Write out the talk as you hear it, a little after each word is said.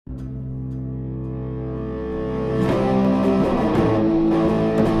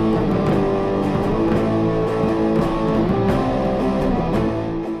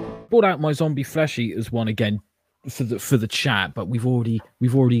pulled out my Zombie Flesh Eaters one again for the chat, but we've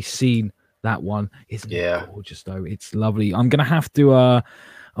already seen that one. Isn't it gorgeous though? It's lovely. I'm gonna have to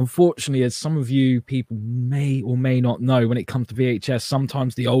unfortunately, as some of you people may or may not know, when it comes to VHS,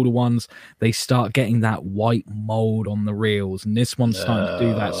 sometimes the older ones, they start getting that white mold on the reels, and this one's starting to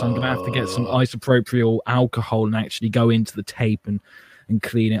do that. So I'm gonna have to get some isopropyl alcohol and actually go into the tape and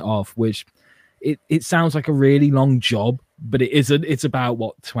clean it off, which it sounds like a really long job, but it isn't. It's about,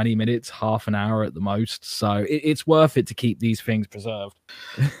 what, 20 minutes, half an hour at the most. So it's worth it to keep these things preserved.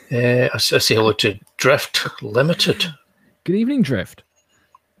 I say hello to Drift Limited. Good evening, Drift.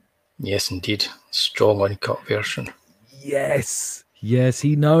 Yes, indeed. Strong uncut version. Yes,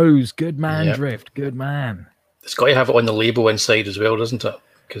 he knows. Good man, Drift. Good man. It's got to have it on the label inside as well, doesn't it?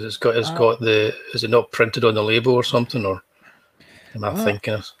 Because it's got the. Is it not printed on the label or something? Or am I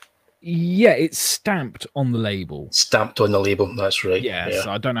thinking of? Yeah, it's stamped on the label. Stamped on the label. That's right. Yeah.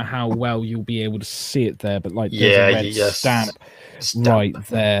 So I don't know how well you'll be able to see it there, but like there's a red stamp right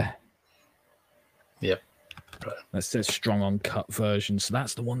there. Yep. Right. That says strong uncut version. So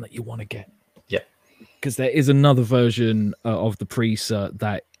that's the one that you want to get. Yeah. Because there is another version of the Precert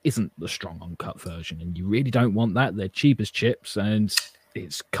that isn't the strong uncut version, and you really don't want that. They're cheap as chips, and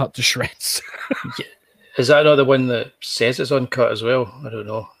it's cut to shreds. Yeah. Is that another one that says it's uncut as well? I don't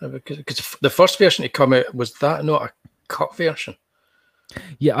know. Because the first version to come out, was that not a cut version?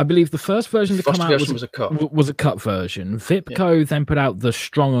 Yeah, I believe the first version to come out was a cut version. Vipco then put out the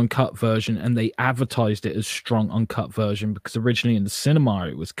strong uncut version, and they advertised it as strong uncut version because originally in the cinema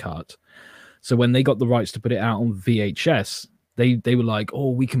it was cut. So when they got the rights to put it out on VHS, they were like, oh,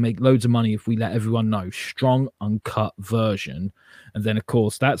 we can make loads of money if we let everyone know, strong uncut version. And then, of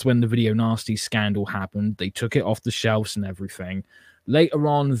course, that's when the Video Nasty scandal happened. They took it off the shelves and everything. Later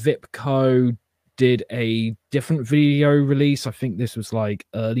on, Vipco did a different video release. I think this was like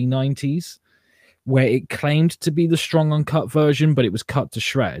early 90s, where it claimed to be the strong uncut version, but it was cut to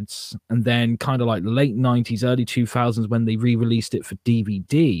shreds. And then kind of like late 90s, early 2000s, when they re-released it for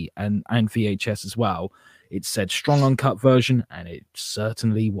DVD and VHS as well, it said strong uncut version, and it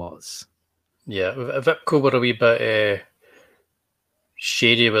certainly was. Yeah, Vipco were a wee bit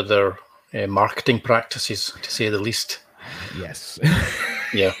shady with their marketing practices, to say the least. Yes.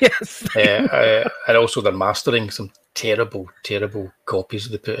 Yeah. Yes. And also they're mastering some terrible copies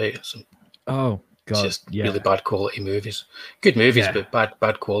they put out. Some, oh, God. Just really bad quality movies. Good movies, but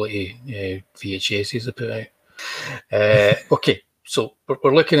bad quality VHSs they put out. Okay, so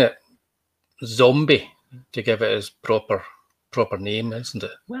we're looking at Zombie, to give it its proper name, isn't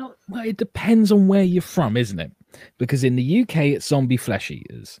it? Well, it depends on where you're from, isn't it? Because in the UK, it's Zombie Flesh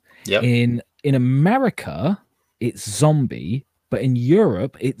Eaters. Yep. In America, it's Zombie, but in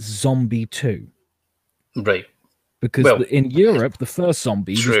Europe, it's Zombie 2. Right. Because in Europe, the first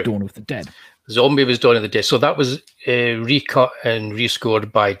Zombie was Dawn of the Dead. Zombie was Dawn of the Dead. So that was recut and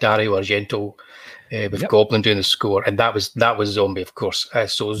rescored by Dario Argento, with Goblin doing the score, and that was Zombie, of course.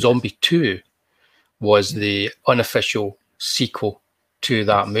 So Zombie 2 was the unofficial sequel to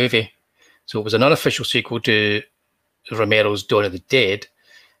that movie. So it was an unofficial sequel to Romero's Dawn of the Dead,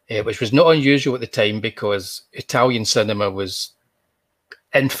 which was not unusual at the time because Italian cinema was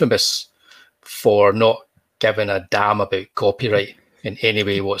infamous for not giving a damn about copyright in any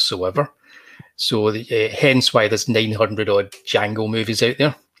way whatsoever. So hence why there's 900 odd Django movies out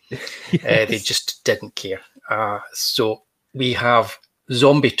there. Yes. They just didn't care. So we have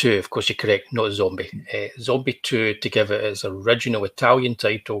Zombie 2, of course you're correct, not Zombie. Zombie 2, to give it its original Italian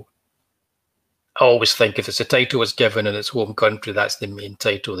title. I always think if it's a title was given in its home country, that's the main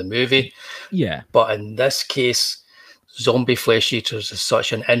title of the movie. Yeah. But in this case, Zombie Flesh Eaters is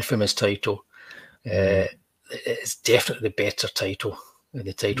such an infamous title. It's definitely the better title than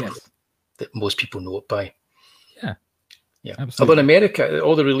the title that most people know it by. Yeah. Absolutely. Although in America,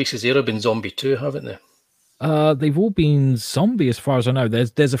 all the releases there have been Zombie 2, haven't they? They've all been Zombie, as far as I know.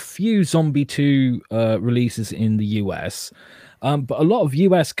 There's a few Zombie 2 releases in the US. But a lot of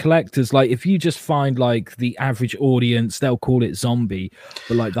US collectors, like if you just find like the average audience, they'll call it Zombie,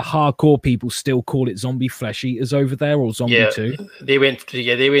 but like the hardcore people still call it Zombie Flesh Eaters over there, or Zombie 2. They went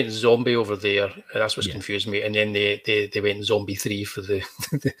Zombie over there. That's what's confused me. And then they went Zombie 3 for the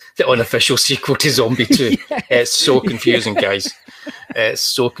unofficial sequel to Zombie 2. It's so confusing, guys. It's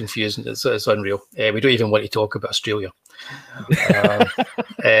so confusing. It's unreal. We don't even want to talk about Australia.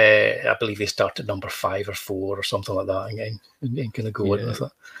 I believe they start at number 5 or 4 or something like that, and kind of go on with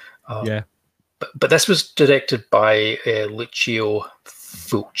it. But this was directed by Lucio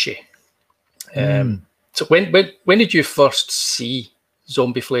Fulci. So when did you first see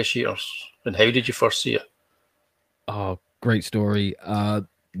Zombie Flesh Eaters, and how did you first see it? Oh, great story.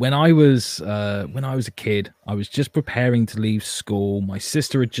 when I was a kid, I was just preparing to leave school. My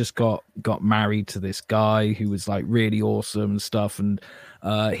sister had just got married to this guy who was like really awesome and stuff, and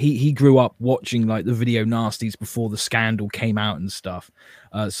he grew up watching like the video nasties before the scandal came out and stuff.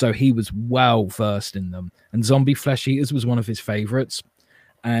 So he was well versed in them, and Zombie Flesh Eaters was one of his favorites.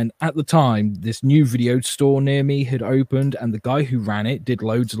 And at the time, this new video store near me had opened, and the guy who ran it did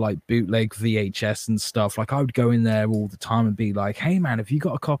loads of like bootleg VHS and stuff. Like I would go in there all the time and be like, "Hey man, have you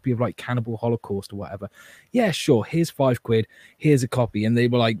got a copy of like Cannibal Holocaust or whatever?" "Yeah, sure. Here's £5. Here's a copy." And they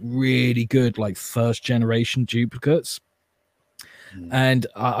were like really good, like first generation duplicates. And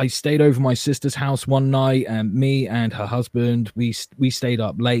I stayed over my sister's house one night, and me and her husband, we stayed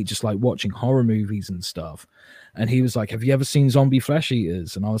up late just like watching horror movies and stuff. And he was like, "Have you ever seen Zombie Flesh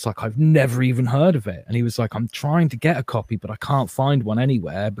Eaters?" And I was like, "I've never even heard of it." And he was like, "I'm trying to get a copy, but I can't find one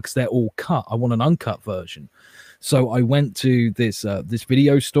anywhere because they're all cut. I want an uncut version." So I went to this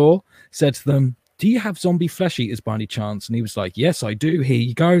video store, said to them, "Do you have Zombie Flesh Eaters by any chance?" And he was like, "Yes, I do. Here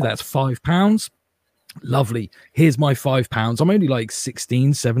you go. That's £5. Lovely. Here's my £5. I'm only like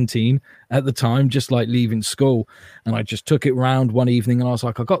 16, 17 at the time, just like leaving school. And I just took it round one evening and I was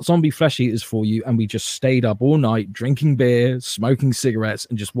like, "I got Zombie Flesh Eaters for you." And we just stayed up all night drinking beer, smoking cigarettes,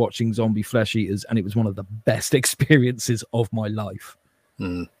 and just watching Zombie Flesh Eaters. And it was one of the best experiences of my life.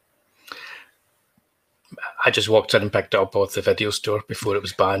 I just walked in and picked it up off the video store before it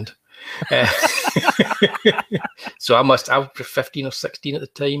was banned. So I was 15 or 16 at the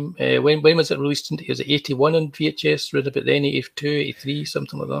time. When was it released? Was it 81 on VHS? Read about then, 82, 83,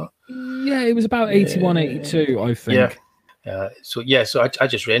 something like that. Yeah, it was about 81, 82, I think. So I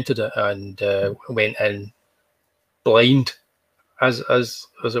just rented it and went in blind, as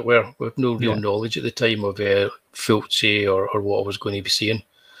it were, with no real knowledge at the time of Fulci or what I was going to be seeing.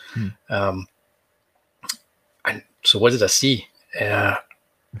 And so what did I see?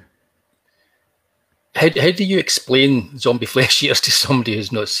 How do you explain Zombie Flesh Eaters to somebody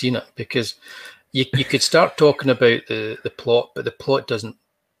who's not seen it? Because you could start talking about the plot, but the plot doesn't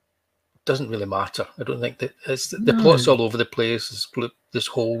really matter. I don't think that the plot's all over the place. There's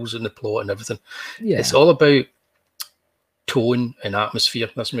holes in the plot and everything. Yeah. It's all about tone and atmosphere,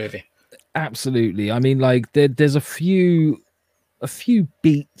 this movie. Absolutely. I mean, like there's a few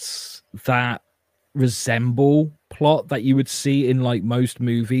beats that resemble plot that you would see in like most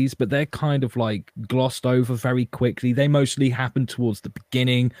movies, but they're kind of like glossed over very quickly. They mostly happen towards the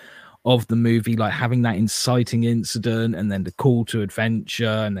beginning of the movie, like having that inciting incident and then the call to adventure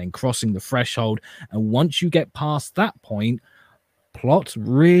and then crossing the threshold. And once you get past that point, plot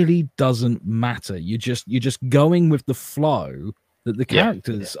really doesn't matter. You're just going with the flow that the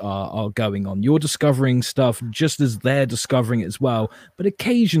characters are going on. You're discovering stuff just as they're discovering it as well. But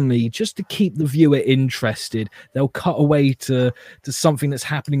occasionally, just to keep the viewer interested, they'll cut away to something that's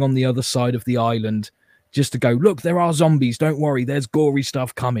happening on the other side of the island, just to go, "Look, there are zombies. Don't worry, there's gory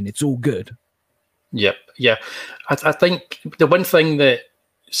stuff coming. It's all good." Yep, yeah. I think the one thing that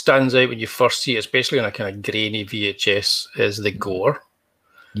stands out when you first see it, especially on a kind of grainy VHS, is the gore.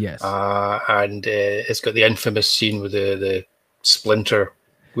 Yes. And it's got the infamous scene with the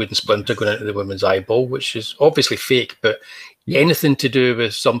wooden splinter going into the woman's eyeball, which is obviously fake, but anything to do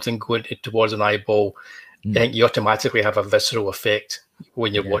with something going towards an eyeball, I think you automatically have a visceral effect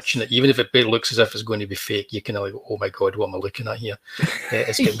when you're watching it. Even if it looks as if it's going to be fake, you can like, "Oh my God, what am I looking at here?"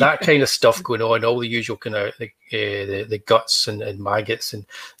 It's got that kind of stuff going on, all the usual kind of the guts and maggots. And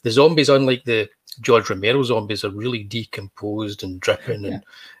the zombies, unlike the George Romero zombies, are really decomposed and dripping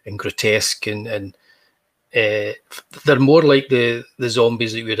and grotesque and they're more like the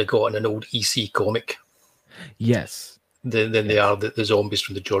zombies that you would have got in an old EC comic. Yes. Than they are the zombies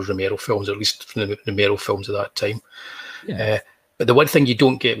from the George Romero films, or at least from the Romero films of that time. Yeah. But the one thing you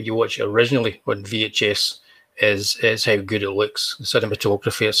don't get when you watch it originally on VHS is how good it looks. The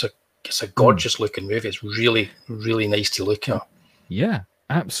cinematography, it's a gorgeous looking movie. It's really, really nice to look at. Yeah.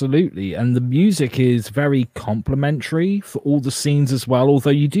 Absolutely. And the music is very complimentary for all the scenes as well, although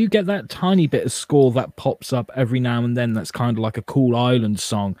you do get that tiny bit of score that pops up every now and then that's kind of like a Cool Island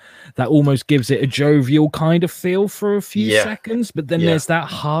song that almost gives it a jovial kind of feel for a few seconds, but then there's that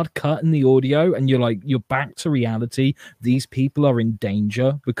hard cut in the audio and you're back to reality. These people are in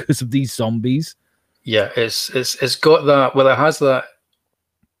danger because of these zombies. Yeah, it's got that, well, it has that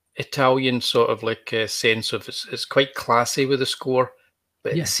Italian sort of like sense of it's quite classy with the score,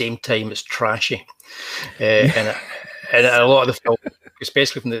 but at the same time it's trashy. And a lot of the film,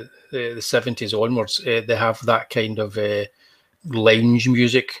 especially from the 70s onwards, they have that kind of lounge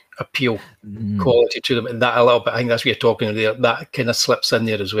music appeal quality to them, and that a little bit. I think that's what you're talking there. That kind of slips in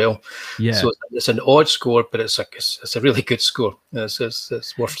there as well. Yeah. So it's an odd score, but it's a really good score.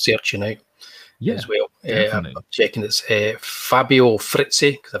 It's worth searching out. Yeah, as well. I'm checking it's Fabio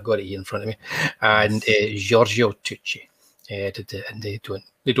Frizzi, because I've got it here in front of me, and Giorgio Tucci. And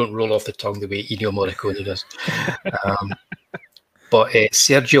they don't roll off the tongue the way Ennio Morricone does. But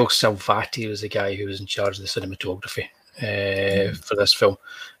Sergio Salvati was the guy who was in charge of the cinematography for this film.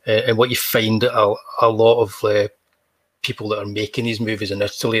 And what you find, a lot of people that are making these movies in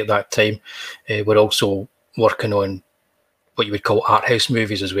Italy at that time were also working on what you would call art house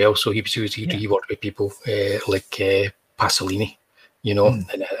movies as well. So he worked with people like Pasolini,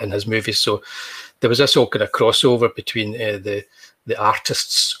 in his movies. So there was this all kind of crossover between the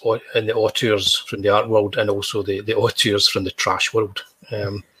artists and the auteurs from the art world, and also the auteurs from the trash world.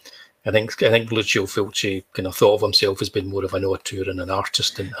 I think Lucio Fulci kind of thought of himself as being more of an auteur and an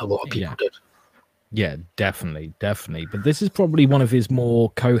artist than a lot of people did. Yeah, definitely. But this is probably one of his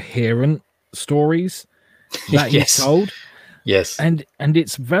more coherent stories that he's told. Yes, and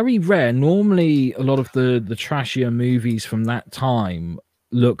it's very rare. Normally, a lot of the trashier movies from that time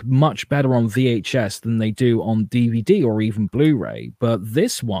look much better on VHS than they do on DVD or even Blu-ray. But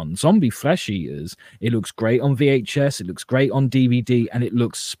this one, Zombie Flesh Eaters, it looks great on VHS, it looks great on DVD, and it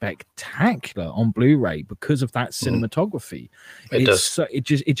looks spectacular on Blu-ray because of that cinematography.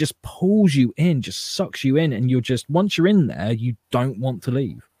 It just pulls you in, just sucks you in, and you're just, once you're in there, you don't want to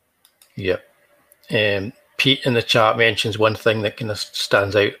leave. Yeah. Pete in the chat mentions one thing that kind of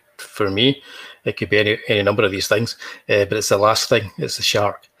stands out for me. It could be any number of these things, but it's the last thing. It's the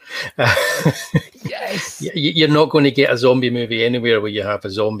shark. Yes. You're not going to get a zombie movie anywhere where you have a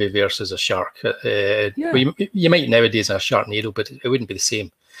zombie versus a shark. You might nowadays have Sharknado, but it wouldn't be the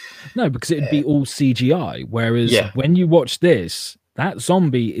same. No, because it'd be all CGI. Whereas when you watch this, that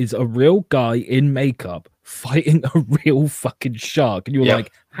zombie is a real guy in makeup fighting a real fucking shark, and you're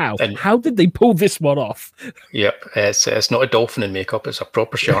like, how did they pull this one off? Yep, it's not a dolphin in makeup; it's a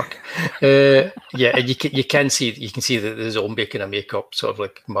proper shark. And you can see the zombie kind of makeup, sort of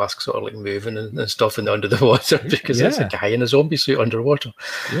like mask, sort of like moving and stuff under the water, because it's a guy in a zombie suit underwater.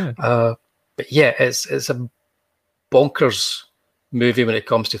 But it's a bonkers movie when it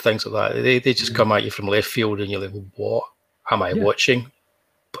comes to things like that. They just come at you from left field, and you're like, what am I watching?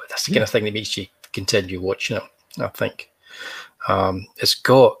 But that's the kind of thing that makes you continue watching it, I think. It's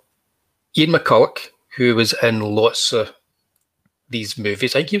got Ian McCulloch, who was in lots of these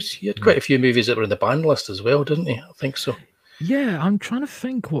movies. I think he had quite a few movies that were in the banned list as well, didn't he? I think so. Yeah, I'm trying to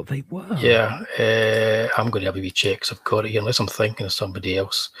think what they were. Yeah, I'm going to have a wee check because I've got it here, unless I'm thinking of somebody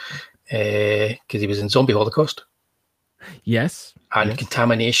else. Because he was in Zombie Holocaust. Yes. And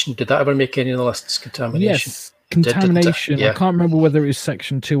Contamination. Did that ever make any of the lists? Contamination. Yes. Contamination. I can't remember whether it was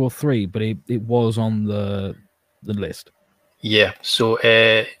section 2 or 3, but it was on the list. Yeah. So,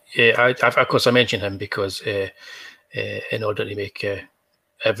 of course, I mentioned him because in order to make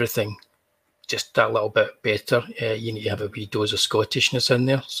everything just that little bit better, you need to have a wee dose of Scottishness in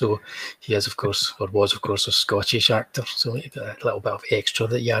there. So he is, of course, or was, of course, a Scottish actor. So a little bit of extra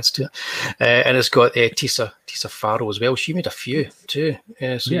that he adds to it. And it's got Tisa Farrow as well. She made a few too.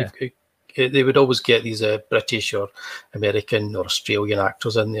 They would always get these British or American or Australian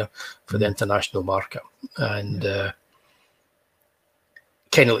actors in there for the international market. And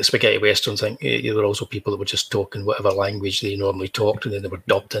kind of like spaghetti westerns, I think there were also people that were just talking whatever language they normally talked, and then they were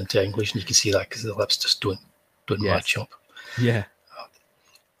dubbed into English, and you can see that because the lips just don't match up. Yeah.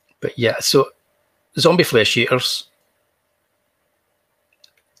 But yeah, so Zombie Flesh Eaters.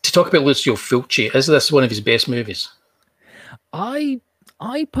 To talk about Lucio Fulci, is this one of his best movies? I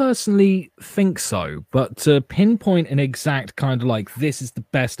personally think so, but to pinpoint an exact kind of like this is the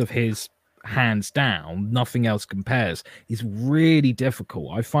best of his, hands down, nothing else compares, is really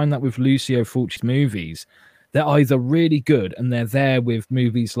difficult. I find that with Lucio Fulci's movies, they're either really good and they're there with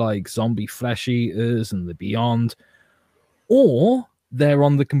movies like Zombie Flesh Eaters and The Beyond, or they're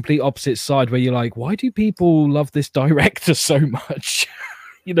on the complete opposite side where you're like, why do people love this director so much?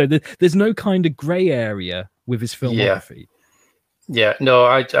 There's no kind of gray area with his filmography. Yeah, no,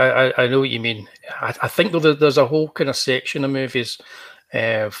 I know what you mean. I think there's a whole kind of section of movies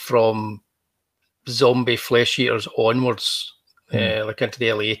from Zombie Flesh Eaters onwards, like into the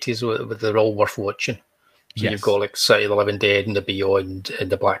early 80s, where they're all worth watching. So you've got like City of the Living Dead and The Beyond and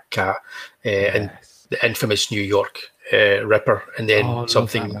The Black Cat and the infamous New York Ripper, and then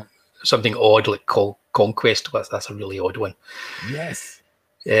something odd like Conquest. That's a really odd one. Yes.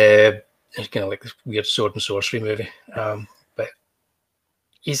 It's kind of like this weird sword and sorcery movie. But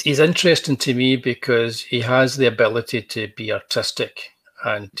he's interesting to me because he has the ability to be artistic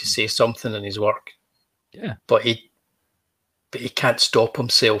and to say something in his work. Yeah. But he can't stop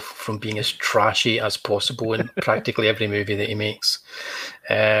himself from being as trashy as possible in practically every movie that he makes.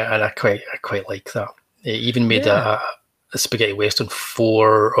 And I quite like that. He even made a spaghetti western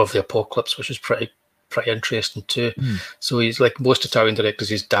 4 of the Apocalypse, which is pretty interesting too. So he's like most Italian directors,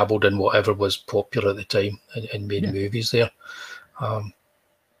 he's dabbled in whatever was popular at the time and made movies there.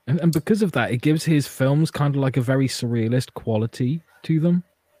 And because of that, it gives his films kind of like a very surrealist quality to them.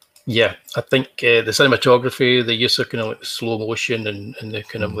 Yeah, I think the cinematography, the use of kind of like slow motion and the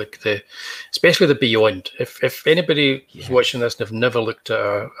kind of like especially the Beyond. If anybody is watching this and have never looked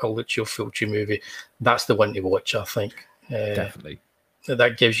at a Lucio Fulci movie, that's the one to watch, I think. Definitely.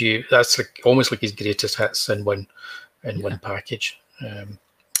 That gives you, that's like almost like his greatest hits in one package. And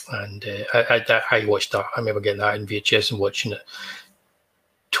I watched that. I remember getting that in VHS and watching it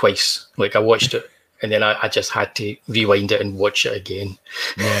twice. Like I watched it, and then I just had to rewind it and watch it again.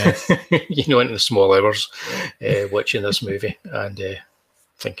 Yeah. Into the small hours, watching this movie and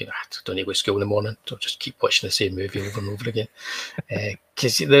thinking, I don't need to go to school in the morning, so I'll just keep watching the same movie over and over again.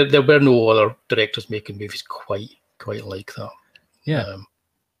 Because there were no other directors making movies quite like that. Yeah.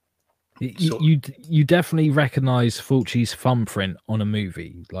 You definitely recognize Fulci's thumbprint on a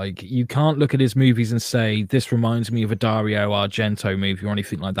movie. Like, you can't look at his movies and say, this reminds me of a Dario Argento movie or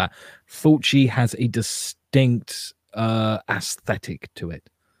anything like that. Fulci has a distinct aesthetic to it.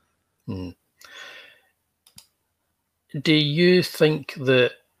 Do you think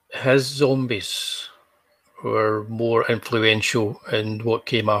that his zombies were more influential in what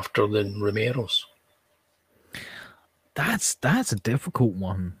came after than Romero's? That's a difficult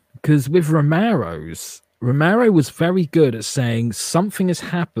one. Because with Romero was very good at saying something has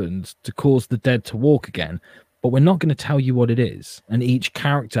happened to cause the dead to walk again, but we're not going to tell you what it is. And each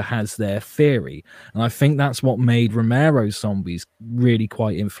character has their theory. And I think that's what made Romero's zombies really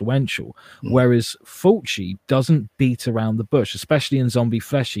quite influential. Whereas Fulci doesn't beat around the bush, especially in Zombie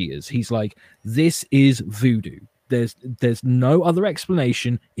Flesh Eaters. He's like, this is voodoo. There's no other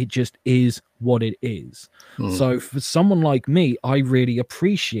explanation. It just is what it is. So for someone like me, I really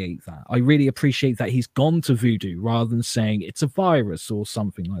appreciate that. I really appreciate that he's gone to voodoo rather than saying it's a virus or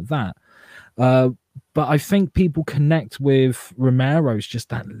something like that. But I think people connect with Romero's just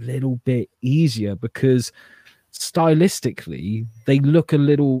that little bit easier because stylistically they look a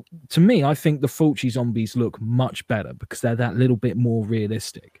little, to me, I think the Fulci zombies look much better because they're that little bit more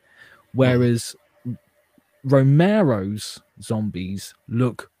realistic. Whereas Romero's zombies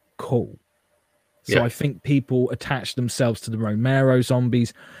look cool. So I think people attach themselves to the Romero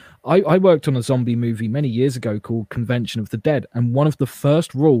zombies. I worked on a zombie movie many years ago called Convention of the Dead. And one of the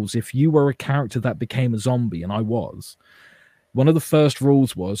first rules, if you were a character that became a zombie, and I was, one of the first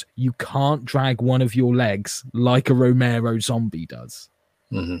rules was you can't drag one of your legs like a Romero zombie does.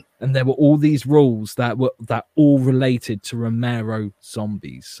 And there were all these rules that all related to Romero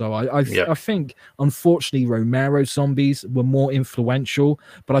zombies. So I think, unfortunately, Romero zombies were more influential,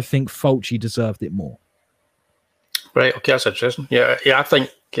 but I think Fulci deserved it more. Right. Okay, that's interesting. Yeah. I think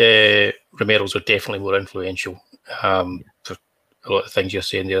Romero's are definitely more influential for a lot of things you're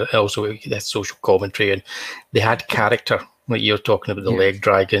saying there. Also, that social commentary, and they had character, like you're talking about the leg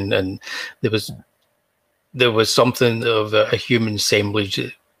dragging, and there was something of a human assemblage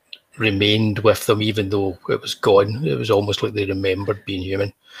that remained with them, even though it was gone. It was almost like they remembered being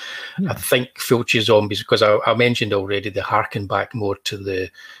human. I think Fulci zombies, because I mentioned already, they harken back more to the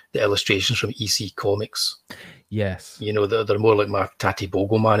illustrations from EC Comics. Yes, they're more like my Tati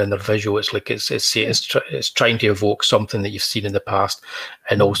Bogleman in their visual. It's like it's trying to evoke something that you've seen in the past,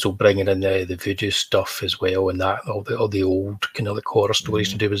 and also bringing in the voodoo stuff as well, and that all the old kind of like horror stories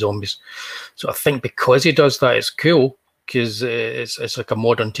to do with zombies. So I think because he does that, it's cool because it's like a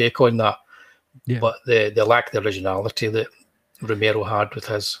modern take on that. But they lack the originality that Romero had with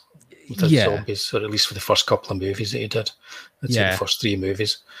his zombies, or at least for the first couple of movies that he did. I'd say the first 3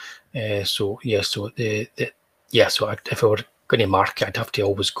 movies. So if I were going to mark it, I'd have to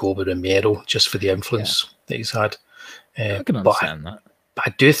always go with Romero just for the influence that he's had. I can understand that. But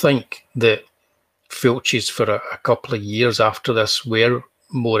I do think that Fulci's for a couple of years after this were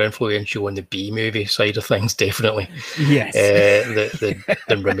more influential on the B-movie side of things, definitely. Yes.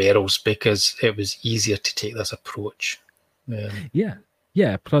 Than Romero's, because it was easier to take this approach.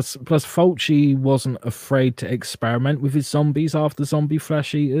 Yeah, plus Fulci wasn't afraid to experiment with his zombies after Zombie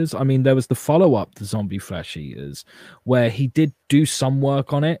Flesh Eaters. I mean, there was the follow-up to Zombie Flesh Eaters where he did do some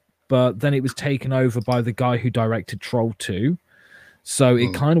work on it, but then it was taken over by the guy who directed Troll 2. So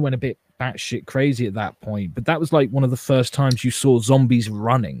it kind of went a bit batshit crazy at that point. But that was like one of the first times you saw zombies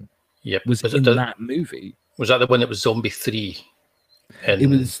running. Yep. Was in that movie. Was that the one that was Zombie 3? And it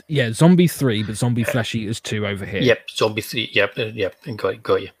was Zombie 3, but Zombie Flesh Eaters 2 over here. Yep, Zombie 3. Yep, and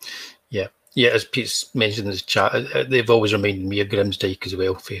got you. Yeah. As Pete's mentioned in his chat, they've always reminded me of Grimsdyke as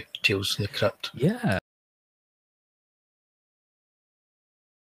well for Tales from the Crypt. Yeah.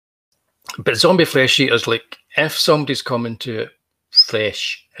 But Zombie Flesh Eaters, like, if somebody's coming to it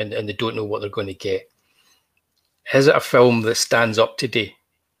fresh and they don't know what they're going to get, is it a film that stands up today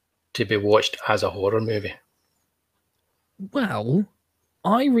to be watched as a horror movie? Well,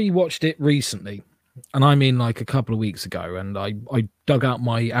 I rewatched it recently, and I mean like a couple of weeks ago, and I dug out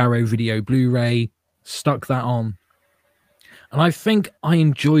my Arrow Video Blu-ray, stuck that on, and I think I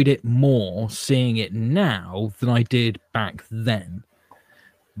enjoyed it more seeing it now than I did back then.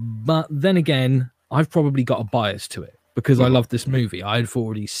 But then again, I've probably got a bias to it because I love this movie. I've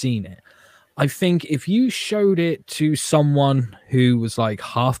already seen it. I think if you showed it to someone who was like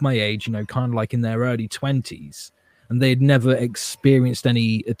half my age, you know, kind of like in their early 20s, and they'd never experienced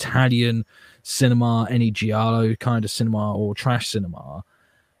any Italian cinema, any giallo kind of cinema or trash cinema,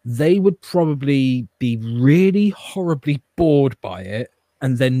 they would probably be really horribly bored by it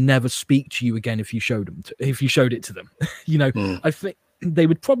and then never speak to you again if you showed it to them. You know, I think they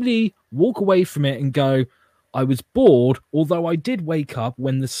would probably walk away from it and go, I was bored, although I did wake up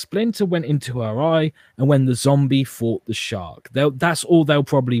when the splinter went into her eye and when the zombie fought the shark. That's all they'll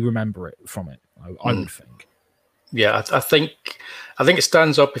probably remember it from it, I would think. Yeah, I think it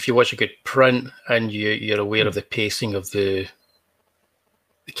stands up if you watch a good print and you're aware of the pacing of the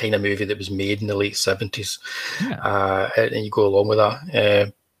kind of movie that was made in the late 70s, and you go along with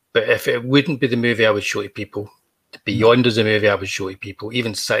that. But if it wouldn't be the movie I would show to people, Beyond is a movie I would show to people.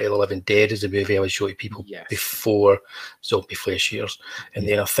 Even City of the Living Dead is a movie I would show to people before Zombie Flesh Eaters. And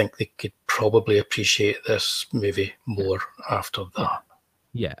then I think they could probably appreciate this movie more after that.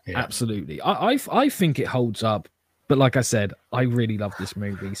 Yeah, absolutely. I think it holds up. But like I said, I really love this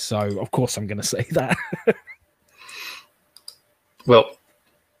movie. So, of course, I'm going to say that. Well,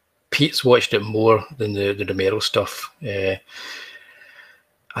 Pete's watched it more than the Romero stuff.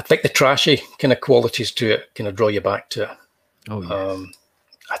 I think the trashy kind of qualities to it kind of draw you back to it. Oh,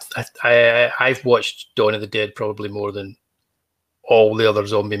 yes. I've watched Dawn of the Dead probably more than all the other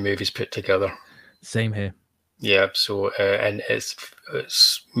zombie movies put together. Same here. Yeah, so and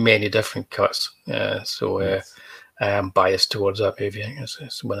it's many different cuts. I am biased towards that movie. I think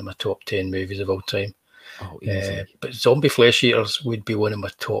it's one of my top 10 movies of all time. Oh, easy. But Zombie Flesh Eaters would be one of my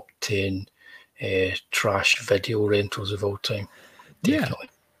top 10 trash video rentals of all time. Definitely.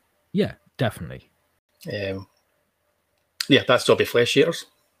 Yeah, definitely. That's Zombie Flesh Eaters.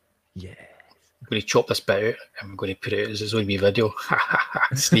 Yeah. I'm going to chop this bit out and I'm going to put it as its own wee video.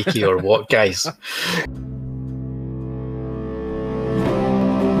 Sneaky or what, guys?